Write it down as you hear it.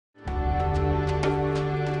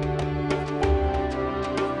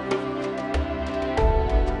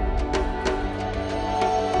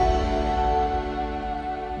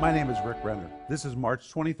My name is Rick Renner. This is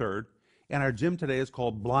March 23rd, and our gym today is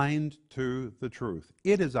called Blind to the Truth.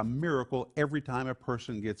 It is a miracle every time a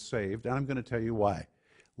person gets saved, and I'm going to tell you why.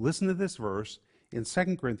 Listen to this verse in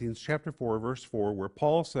 2 Corinthians chapter 4, verse 4, where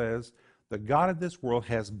Paul says, "The God of this world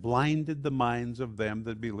has blinded the minds of them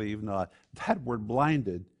that believe not." That word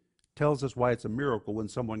blinded tells us why it's a miracle when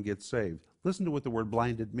someone gets saved. Listen to what the word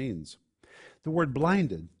blinded means. The word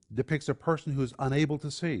blinded depicts a person who is unable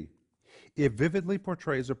to see. It vividly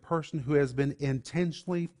portrays a person who has been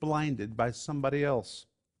intentionally blinded by somebody else.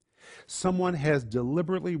 Someone has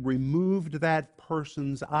deliberately removed that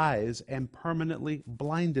person's eyes and permanently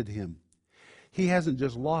blinded him. He hasn't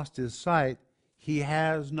just lost his sight, he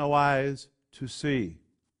has no eyes to see.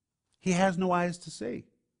 He has no eyes to see.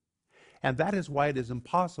 And that is why it is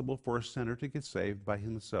impossible for a sinner to get saved by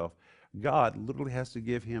himself. God literally has to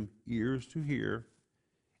give him ears to hear,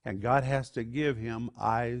 and God has to give him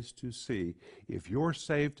eyes to see. If you're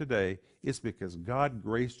saved today, it's because God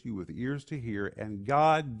graced you with ears to hear, and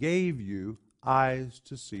God gave you eyes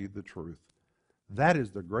to see the truth. That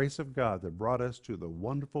is the grace of God that brought us to the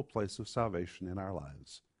wonderful place of salvation in our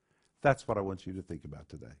lives. That's what I want you to think about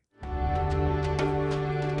today.